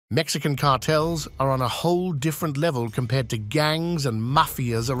Mexican cartels are on a whole different level compared to gangs and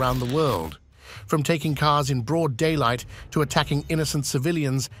mafias around the world. From taking cars in broad daylight to attacking innocent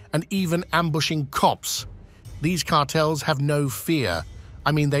civilians and even ambushing cops. These cartels have no fear.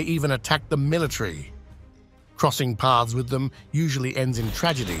 I mean, they even attack the military. Crossing paths with them usually ends in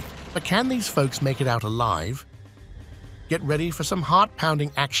tragedy, but can these folks make it out alive? Get ready for some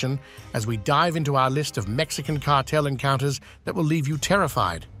heart-pounding action as we dive into our list of Mexican cartel encounters that will leave you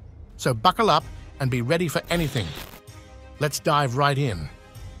terrified. So buckle up and be ready for anything. Let's dive right in.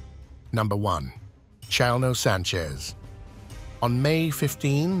 Number 1. Chalino Sanchez. On May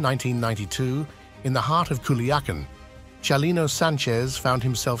 15, 1992, in the heart of Culiacan, Chalino Sanchez found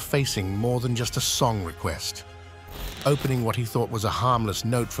himself facing more than just a song request. Opening what he thought was a harmless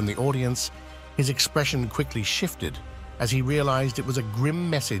note from the audience, his expression quickly shifted as he realized it was a grim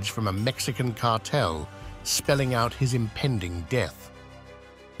message from a Mexican cartel spelling out his impending death.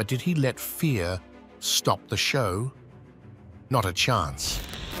 But did he let fear stop the show? Not a chance.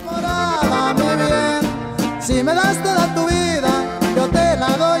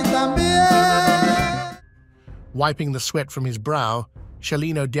 Wiping the sweat from his brow,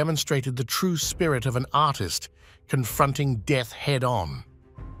 Chalino demonstrated the true spirit of an artist confronting death head-on.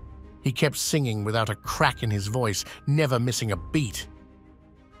 He kept singing without a crack in his voice, never missing a beat.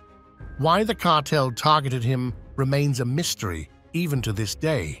 Why the cartel targeted him remains a mystery even to this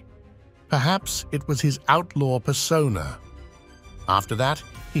day. Perhaps it was his outlaw persona. After that,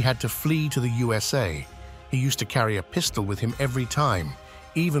 he had to flee to the USA. He used to carry a pistol with him every time,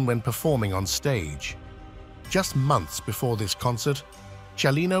 even when performing on stage. Just months before this concert,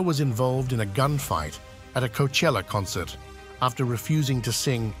 Chalino was involved in a gunfight at a Coachella concert after refusing to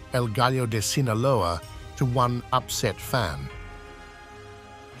sing El Gallo de Sinaloa to one upset fan.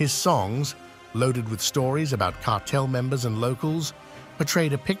 His songs, loaded with stories about cartel members and locals,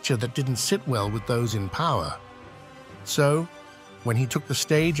 portrayed a picture that didn't sit well with those in power. So, when he took the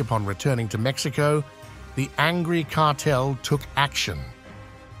stage upon returning to Mexico, the angry cartel took action.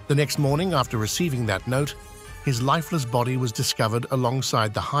 The next morning, after receiving that note, his lifeless body was discovered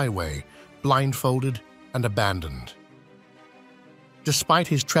alongside the highway, blindfolded and abandoned. Despite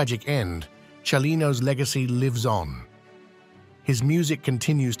his tragic end, Chalino's legacy lives on. His music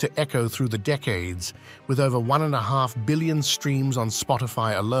continues to echo through the decades, with over 1.5 billion streams on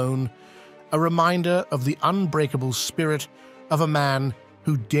Spotify alone, a reminder of the unbreakable spirit of a man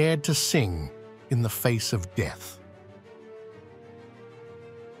who dared to sing in the face of death.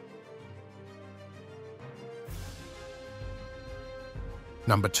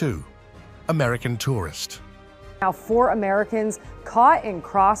 Number 2. American Tourist. Now 4 Americans caught in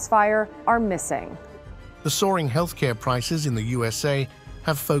crossfire are missing. The soaring healthcare prices in the USA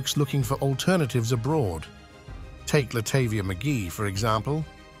have folks looking for alternatives abroad. Take Latavia McGee, for example.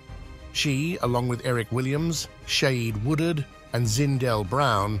 She, along with Eric Williams, Shaid Woodard, and Zindell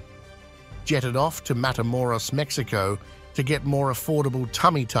Brown, jetted off to Matamoros, Mexico to get more affordable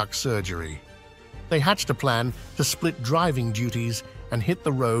tummy tuck surgery. They hatched a plan to split driving duties and hit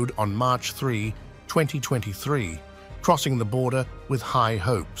the road on March 3, 2023, crossing the border with high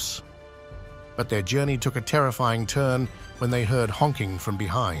hopes. But their journey took a terrifying turn when they heard honking from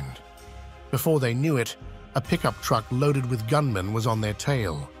behind. Before they knew it, a pickup truck loaded with gunmen was on their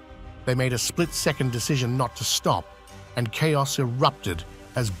tail. They made a split-second decision not to stop, and chaos erupted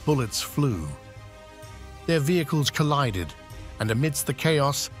as bullets flew. Their vehicles collided, and amidst the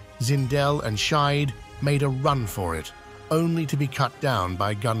chaos, Zindell and Shaid made a run for it, only to be cut down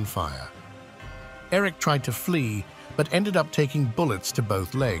by gunfire. Eric tried to flee, but ended up taking bullets to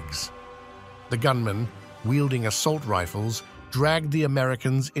both legs. The gunmen, wielding assault rifles, dragged the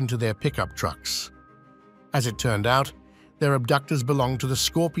Americans into their pickup trucks. As it turned out, their abductors belonged to the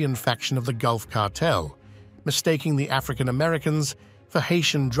Scorpion faction of the Gulf Cartel, mistaking the African Americans for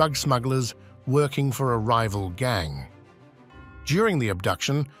Haitian drug smugglers working for a rival gang. During the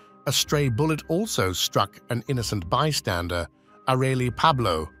abduction, a stray bullet also struck an innocent bystander, Arely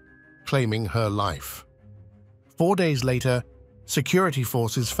Pablo, claiming her life. 4 days later, security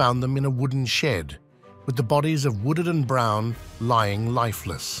forces found them in a wooden shed, with the bodies of Woodard and Brown lying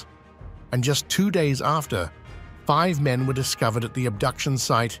lifeless. And just 2 days after, 5 men were discovered at the abduction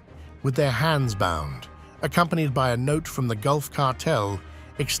site with their hands bound, accompanied by a note from the Gulf Cartel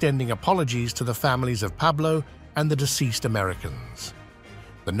extending apologies to the families of Pablo and the deceased Americans.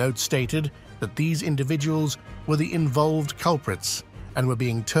 The note stated that these individuals were the involved culprits and were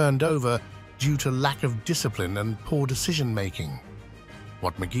being turned over due to lack of discipline and poor decision-making.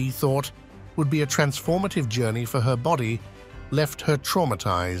 What McGee thought would be a transformative journey for her body left her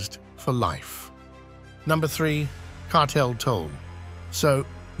traumatized for life. Number 3. Cartel Toll. So,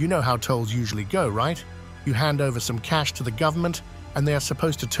 You know how tolls usually go, right? You hand over some cash to the government, and they are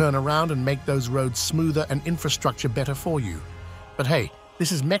supposed to turn around and make those roads smoother and infrastructure better for you. But hey,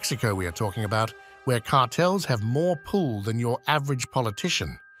 this is Mexico we are talking about, where cartels have more pull than your average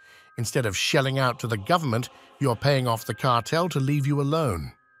politician. Instead of shelling out to the government, you're paying off the cartel to leave you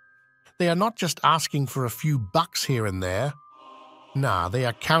alone. They are not just asking for a few bucks here and there. Nah, they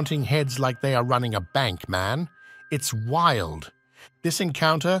are counting heads like they are running a bank, man. It's wild. This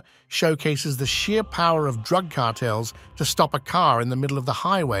encounter showcases the sheer power of drug cartels to stop a car in the middle of the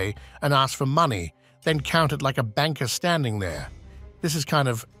highway and ask for money, then count it like a banker standing there. This is kind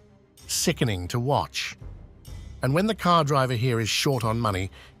of sickening to watch. And when the car driver here is short on money,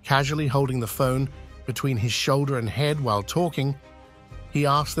 casually holding the phone between his shoulder and head while talking, he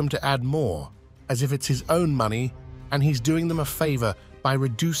asks them to add more, as if it's his own money, and he's doing them a favor by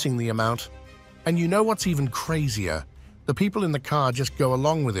reducing the amount. And you know what's even crazier? The people in the car just go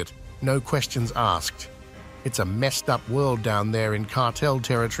along with it, no questions asked. It's a messed up world down there in cartel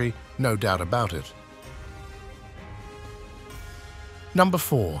territory, no doubt about it. Number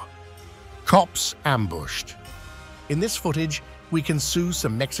 4. Cops ambushed. In this footage, we can see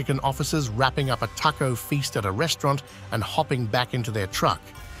some Mexican officers wrapping up a taco feast at a restaurant and hopping back into their truck.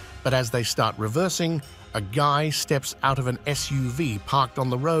 But as they start reversing, a guy steps out of an SUV parked on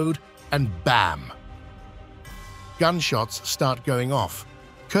the road and bam! Gunshots start going off,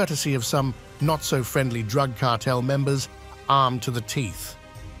 courtesy of some not-so-friendly drug cartel members armed to the teeth.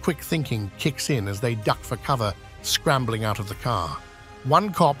 Quick thinking kicks in as they duck for cover, scrambling out of the car.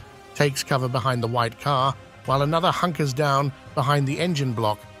 One cop takes cover behind the white car, while another hunkers down behind the engine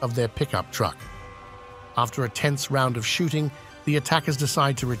block of their pickup truck. After a tense round of shooting, the attackers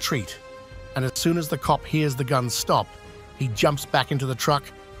decide to retreat, and as soon as the cop hears the guns stop, he jumps back into the truck,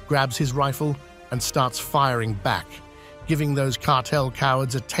 grabs his rifle, and starts firing back, giving those cartel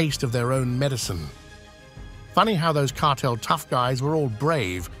cowards a taste of their own medicine. Funny how those cartel tough guys were all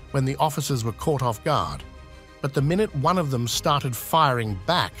brave when the officers were caught off guard, but the minute one of them started firing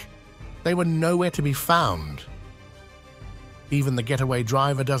back, they were nowhere to be found. Even the getaway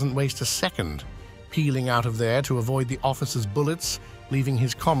driver doesn't waste a second, peeling out of there to avoid the officer's bullets, leaving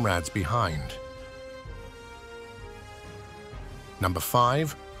his comrades behind. Number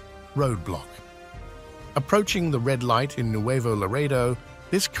 5. Roadblock. Approaching the red light in Nuevo Laredo,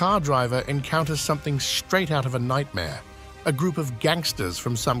 this car driver encounters something straight out of a nightmare, a group of gangsters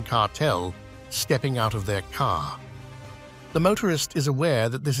from some cartel stepping out of their car. The motorist is aware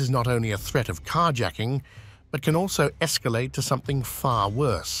that this is not only a threat of carjacking, but can also escalate to something far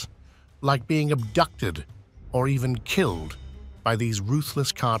worse, like being abducted or even killed by these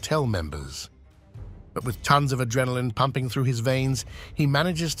ruthless cartel members. But with tons of adrenaline pumping through his veins, he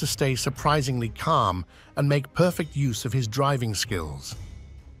manages to stay surprisingly calm and make perfect use of his driving skills.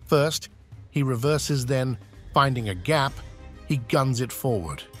 First, he reverses, then, finding a gap, he guns it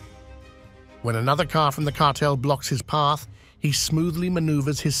forward. When another car from the cartel blocks his path, he smoothly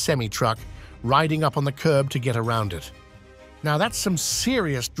maneuvers his semi-truck, riding up on the curb to get around it. Now that's some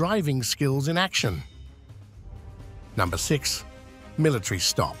serious driving skills in action. Number 6. Military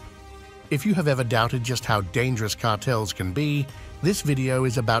stop. If you have ever doubted just how dangerous cartels can be, this video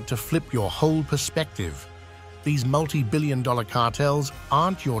is about to flip your whole perspective. These multi-billion-dollar cartels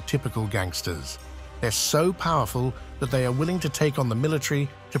aren't your typical gangsters. They're so powerful that they are willing to take on the military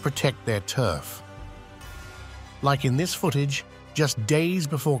to protect their turf. Like in this footage, just days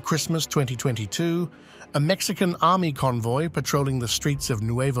before Christmas 2022, a Mexican army convoy patrolling the streets of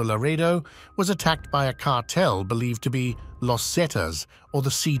Nuevo Laredo was attacked by a cartel believed to be Los Zetas or the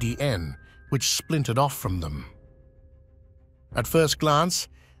CDN, which splintered off from them. At first glance,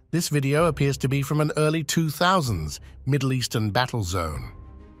 this video appears to be from an early 2000s Middle Eastern battle zone,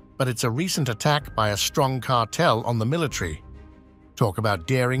 but it's a recent attack by a strong cartel on the military. Talk about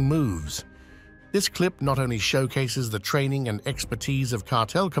daring moves. This clip not only showcases the training and expertise of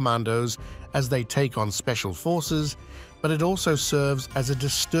cartel commandos as they take on special forces, but it also serves as a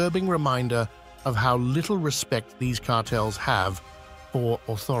disturbing reminder of how little respect these cartels have for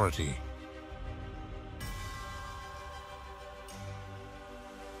authority.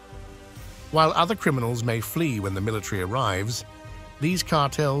 While other criminals may flee when the military arrives, these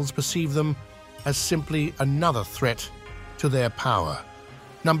cartels perceive them as simply another threat to their power.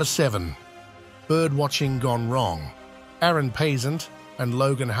 Number 7. Birdwatching gone wrong. Aaron Payzant and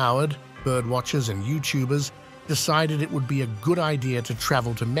Logan Howard, birdwatchers and YouTubers, decided it would be a good idea to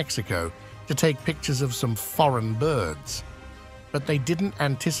travel to Mexico to take pictures of some foreign birds. But they didn't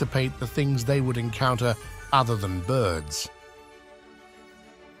anticipate the things they would encounter other than birds.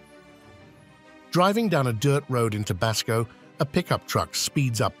 Driving down a dirt road in Tabasco, A pickup truck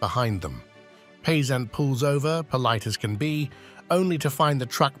speeds up behind them. Peasant pulls over, polite as can be, only to find the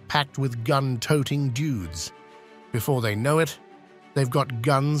truck packed with gun-toting dudes. Before they know it, they've got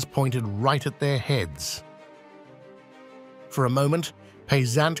guns pointed right at their heads. For a moment,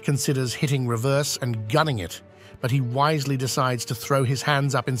 Peasant considers hitting reverse and gunning it, but he wisely decides to throw his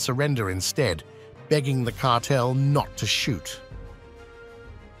hands up in surrender instead, begging the cartel not to shoot.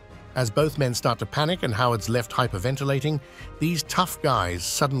 As both men start to panic and Howard's left hyperventilating, these tough guys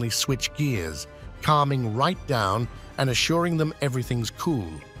suddenly switch gears, calming right down and assuring them everything's cool.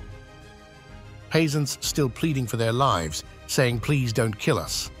 Peasants still pleading for their lives, saying, "Please don't kill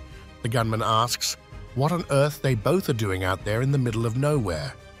us." The gunman asks what on earth they both are doing out there in the middle of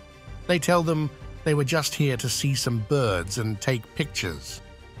nowhere. They tell them they were just here to see some birds and take pictures.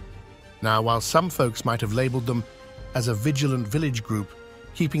 Now, while some folks might have labeled them as a vigilant village group,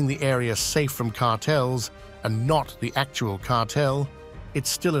 keeping the area safe from cartels and not the actual cartel, it's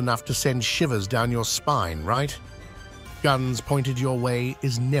still enough to send shivers down your spine, right? Guns pointed your way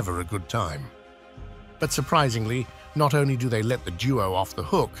is never a good time. But surprisingly, not only do they let the duo off the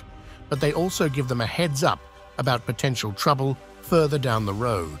hook, but they also give them a heads up about potential trouble further down the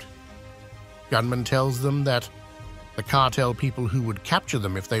road. Gunman tells them that the cartel people who would capture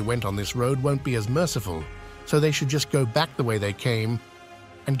them if they went on this road won't be as merciful, so they should just go back the way they came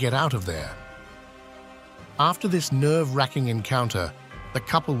and get out of there. After this nerve-wracking encounter, the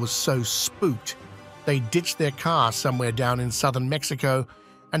couple was so spooked, they ditched their car somewhere down in southern Mexico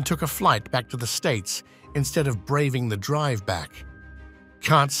and took a flight back to the States instead of braving the drive back.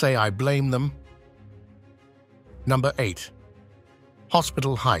 Can't say I blame them. Number 8.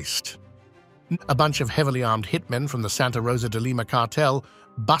 Hospital heist. A bunch of heavily armed hitmen from the Santa Rosa de Lima cartel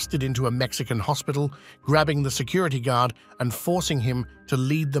busted into a Mexican hospital, grabbing the security guard and forcing him to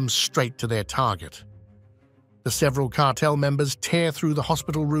lead them straight to their target. The several cartel members tear through the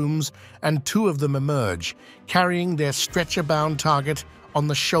hospital rooms, and 2 of them emerge, carrying their stretcher-bound target on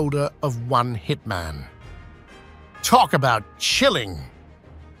the shoulder of one hitman. Talk about chilling!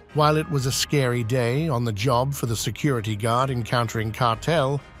 While it was a scary day on the job for the security guard encountering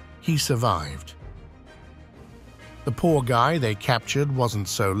Cartel, he survived. The poor guy they captured wasn't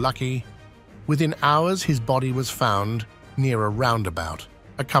so lucky. Within hours, his body was found near a roundabout,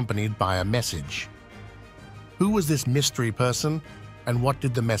 accompanied by a message. Who was this mystery person, and what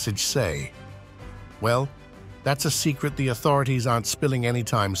did the message say? Well, that's a secret the authorities aren't spilling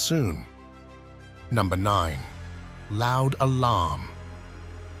anytime soon. Number 9. Loud alarm.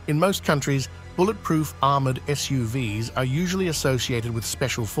 In most countries, bulletproof armored SUVs are usually associated with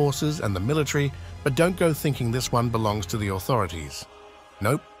special forces and the military, but don't go thinking this one belongs to the authorities.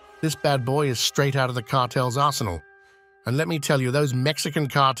 Nope, this bad boy is straight out of the cartel's arsenal. And let me tell you, those Mexican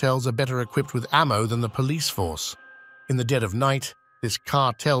cartels are better equipped with ammo than the police force. In the dead of night, this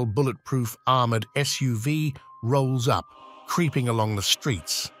cartel bulletproof armored SUV rolls up, creeping along the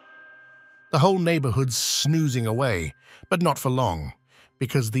streets. The whole neighborhood's snoozing away, but not for long,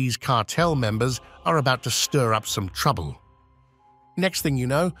 because these cartel members are about to stir up some trouble. Next thing you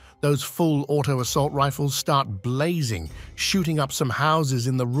know, those full auto assault rifles start blazing, shooting up some houses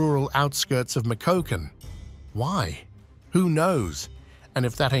in the rural outskirts of Macocan. Why? Who knows? And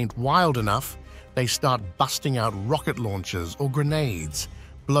if that ain't wild enough, they start busting out rocket launchers or grenades,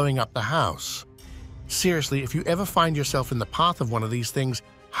 blowing up the house. Seriously, if you ever find yourself in the path of one of these things,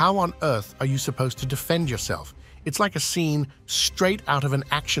 how on earth are you supposed to defend yourself? It's like a scene straight out of an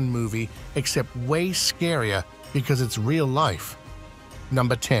action movie, except way scarier because it's real life.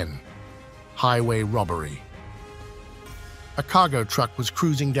 Number 10. Highway robbery. A cargo truck was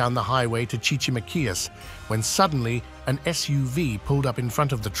cruising down the highway to Chichimequias when suddenly an SUV pulled up in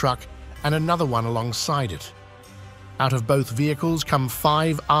front of the truck and another one alongside it. Out of both vehicles come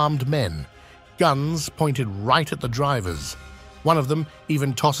 5 armed men, guns pointed right at the drivers. One of them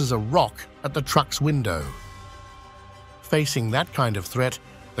even tosses a rock at the truck's window. Facing that kind of threat,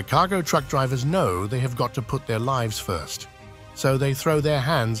 the cargo truck drivers know they have got to put their lives first, so they throw their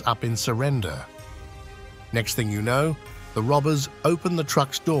hands up in surrender. Next thing you know, the robbers open the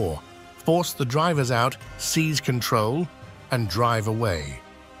truck's door, force the drivers out, seize control, and drive away.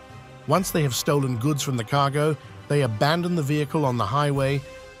 Once they have stolen goods from the cargo, they abandon the vehicle on the highway,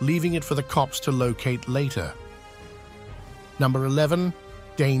 leaving it for the cops to locate later. Number 11.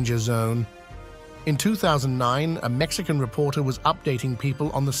 Danger zone. In 2009, a Mexican reporter was updating people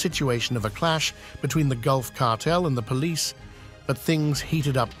on the situation of a clash between the Gulf Cartel and the police, but things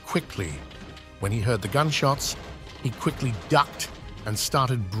heated up quickly. When he heard the gunshots, he quickly ducked and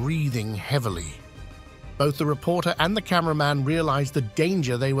started breathing heavily. Both the reporter and the cameraman realized the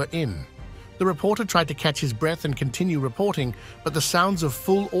danger they were in. The reporter tried to catch his breath and continue reporting, but the sounds of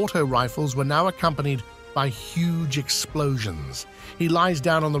full auto rifles were now accompanied by huge explosions. He lies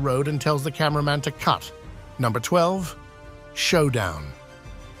down on the road and tells the cameraman to cut. Number 12, Showdown.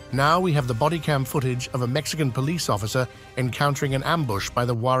 Now we have the body cam footage of a Mexican police officer encountering an ambush by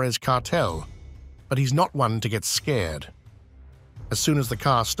the Juarez cartel. But he's not one to get scared. As soon as the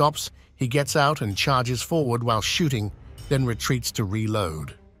car stops, he gets out and charges forward while shooting, then retreats to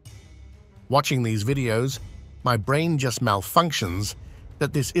reload. Watching these videos, my brain just malfunctions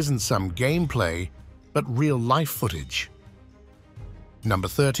that this isn't some gameplay, but real-life footage. Number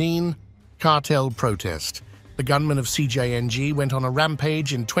 13, Cartel Protest. The gunmen of CJNG went on a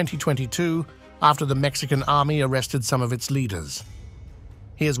rampage in 2022 after the Mexican army arrested some of its leaders.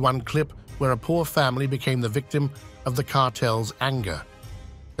 Here's one clip where a poor family became the victim of the cartel's anger.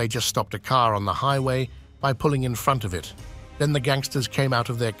 They just stopped a car on the highway by pulling in front of it. Then the gangsters came out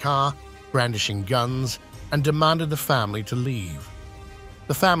of their car, brandishing guns, and demanded the family to leave.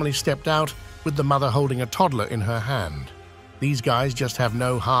 The family stepped out with the mother holding a toddler in her hand. These guys just have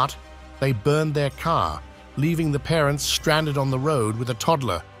no heart. They burned their car, leaving the parents stranded on the road with a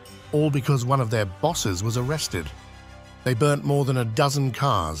toddler, all because one of their bosses was arrested. They burnt more than a dozen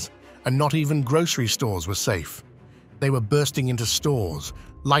cars, and not even grocery stores were safe. They were bursting into stores,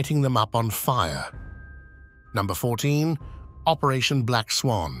 lighting them up on fire. Number 14, Operation Black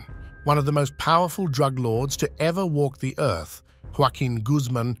Swan. One of the most powerful drug lords to ever walk the earth, Joaquin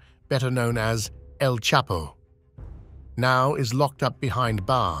Guzman, better known as El Chapo, now is locked up behind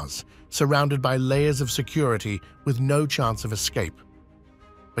bars, surrounded by layers of security with no chance of escape.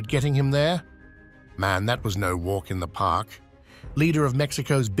 But getting him there? Man, that was no walk in the park. Leader of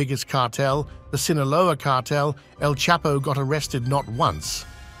Mexico's biggest cartel, the Sinaloa cartel, El Chapo got arrested not once,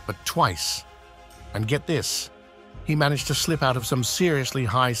 but twice. And get this, he managed to slip out of some seriously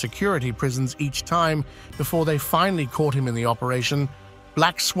high security prisons each time before they finally caught him in the operation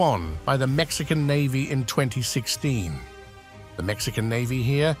Black Swan by the Mexican Navy in 2016. The Mexican Navy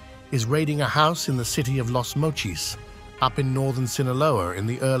here is raiding a house in the city of Los Mochis, up in northern Sinaloa in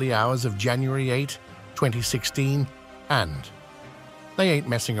the early hours of January 8, 2016, and they ain't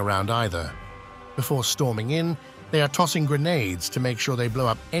messing around either. Before storming in, they are tossing grenades to make sure they blow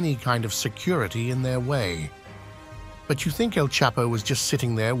up any kind of security in their way. But you think El Chapo was just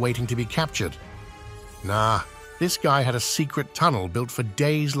sitting there waiting to be captured? Nah, this guy had a secret tunnel built for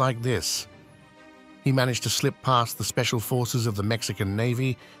days like this. He managed to slip past the special forces of the Mexican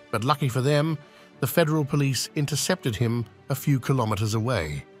Navy, but lucky for them, the federal police intercepted him a few kilometers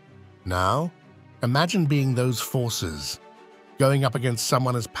away. Now, imagine being those forces, going up against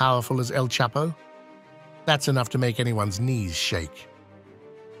someone as powerful as El Chapo. That's enough to make anyone's knees shake.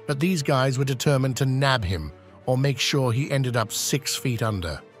 But these guys were determined to nab him or make sure he ended up 6 feet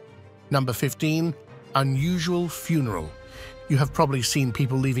under. Number 15, Unusual Funeral. You have probably seen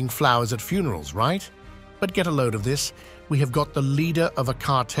people leaving flowers at funerals, right? But get a load of this. We have got the leader of a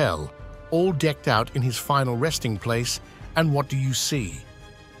cartel, all decked out in his final resting place, and what do you see?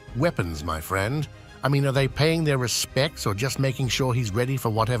 Weapons, my friend. I mean, are they paying their respects or just making sure he's ready for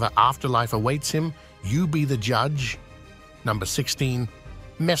whatever afterlife awaits him? You be the judge. Number 16,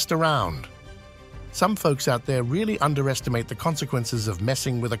 Messed Around. Some folks out there really underestimate the consequences of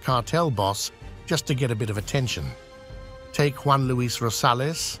messing with a cartel boss just to get a bit of attention. Take Juan Luis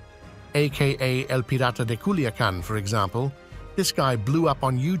Rosales, aka El Pirata de Culiacan, for example. This guy blew up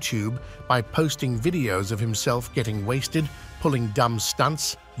on YouTube by posting videos of himself getting wasted, pulling dumb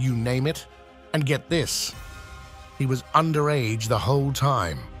stunts, you name it. And get this, he was underage the whole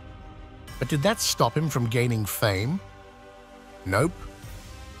time. But did that stop him from gaining fame? Nope.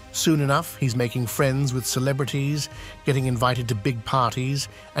 Soon enough, he's making friends with celebrities, getting invited to big parties,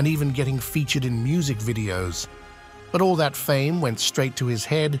 and even getting featured in music videos. But all that fame went straight to his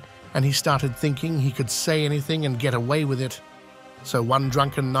head, and he started thinking he could say anything and get away with it. So one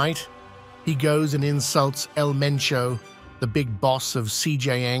drunken night, he goes and insults El Mencho, the big boss of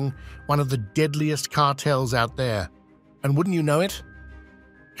CJNG, one of the deadliest cartels out there. And wouldn't you know it?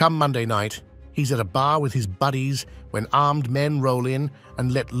 Come Monday night, he's at a bar with his buddies when armed men roll in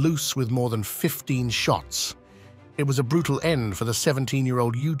and let loose with more than 15 shots. It was a brutal end for the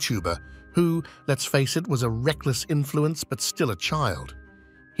 17-year-old YouTuber who, let's face it, was a reckless influence but still a child.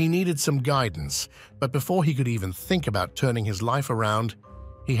 He needed some guidance, but before he could even think about turning his life around,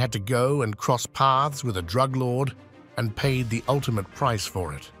 he had to go and cross paths with a drug lord and paid the ultimate price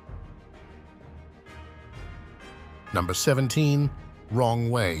for it. Number 17, Wrong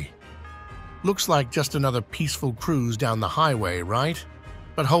Way. Looks like just another peaceful cruise down the highway, right?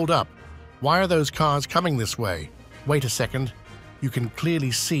 But hold up, why are those cars coming this way? Wait a second, You can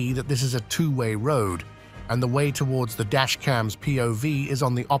clearly see that this is a two-way road, and the way towards the dashcam's POV is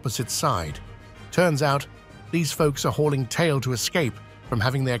on the opposite side. Turns out, these folks are hauling tail to escape from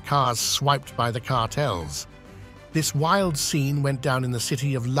having their cars swiped by the cartels. This wild scene went down in the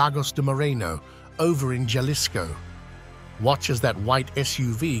city of Lagos de Moreno, over in Jalisco. Watch as that white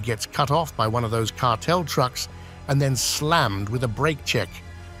SUV gets cut off by one of those cartel trucks and then slammed with a brake check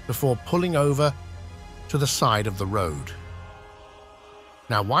before pulling over to the side of the road.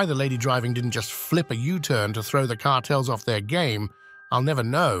 Now, why the lady driving didn't just flip a U-turn to throw the cartels off their game, I'll never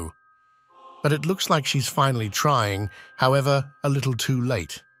know. But it looks like she's finally trying, however, a little too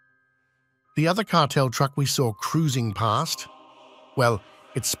late. The other cartel truck we saw cruising past, well,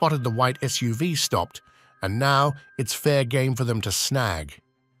 it spotted the white SUV stopped, and now it's fair game for them to snag.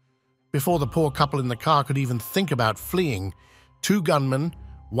 Before the poor couple in the car could even think about fleeing, two gunmen,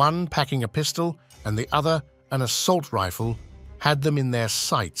 one packing a pistol and the other an assault rifle, had them in their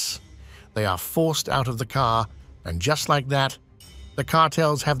sights. They are forced out of the car, and just like that, the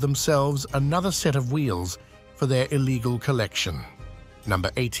cartels have themselves another set of wheels for their illegal collection.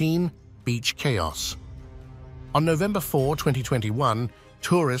 Number 18, Beach Chaos. On November 4, 2021,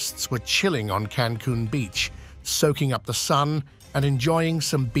 tourists were chilling on Cancun Beach, soaking up the sun and enjoying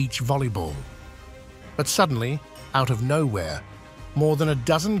some beach volleyball. But suddenly, out of nowhere, more than a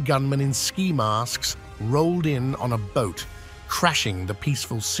dozen gunmen in ski masks rolled in on a boat, crashing the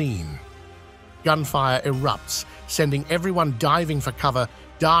peaceful scene. Gunfire erupts, sending everyone diving for cover,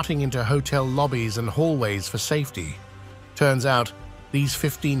 darting into hotel lobbies and hallways for safety. Turns out, these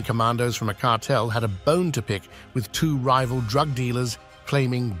 15 commandos from a cartel had a bone to pick with two rival drug dealers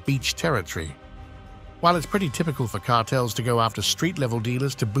claiming beach territory. While it's pretty typical for cartels to go after street-level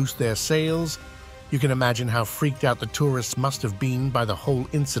dealers to boost their sales, you can imagine how freaked out the tourists must have been by the whole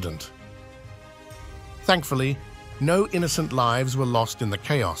incident. Thankfully, no innocent lives were lost in the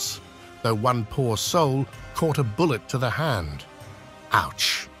chaos, though one poor soul caught a bullet to the hand.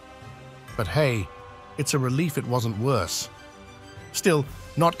 Ouch. But hey, it's a relief it wasn't worse. Still,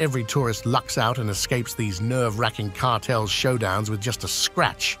 not every tourist lucks out and escapes these nerve-wracking cartel showdowns with just a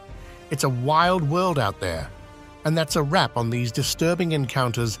scratch. It's a wild world out there. And that's a wrap on these disturbing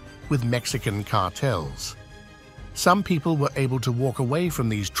encounters with Mexican cartels. Some people were able to walk away from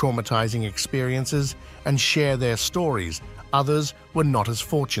these traumatizing experiences and share their stories. Others were not as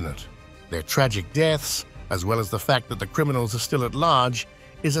fortunate. Their tragic deaths, as well as the fact that the criminals are still at large,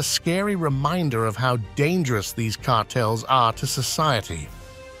 is a scary reminder of how dangerous these cartels are to society.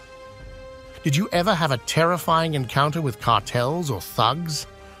 Did you ever have a terrifying encounter with cartels or thugs?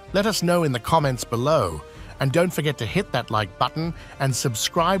 Let us know in the comments below. And don't forget to hit that like button and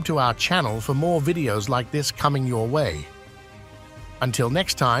subscribe to our channel for more videos like this coming your way. Until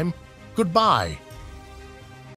next time, goodbye.